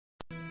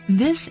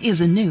This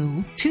is a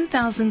new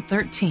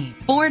 2013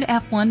 Ford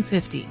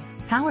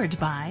F-150, powered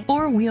by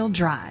four-wheel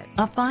drive,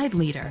 a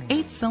 5-liter,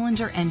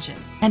 8-cylinder engine,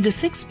 and a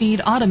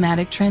 6-speed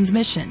automatic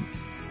transmission.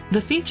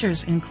 The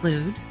features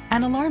include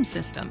an alarm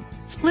system,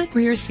 split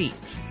rear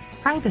seats,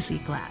 privacy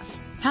glass,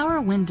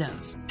 power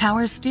windows,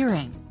 power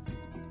steering.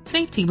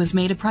 Safety was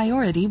made a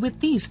priority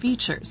with these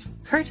features: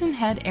 curtain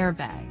head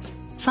airbags,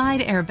 side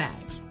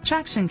airbags,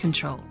 traction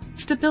control,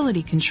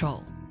 stability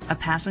control, a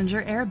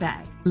passenger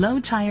airbag, low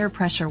tire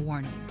pressure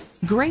warning.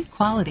 Great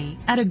quality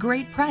at a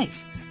great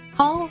price.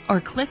 Call or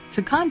click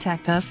to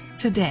contact us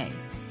today.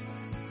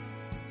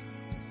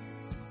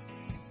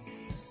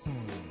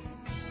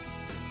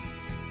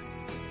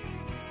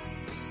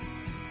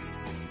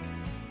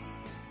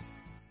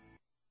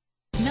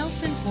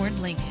 Nelson Ford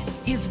Lincoln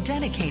is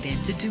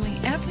dedicated to doing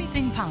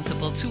everything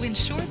possible to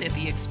ensure that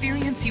the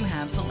experience you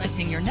have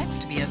selecting your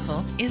next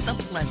vehicle is a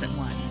pleasant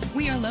one.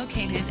 We are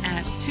located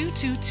at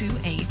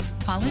 2228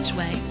 College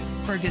Way,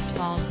 Fergus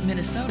Falls,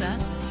 Minnesota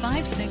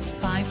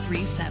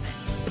 56537.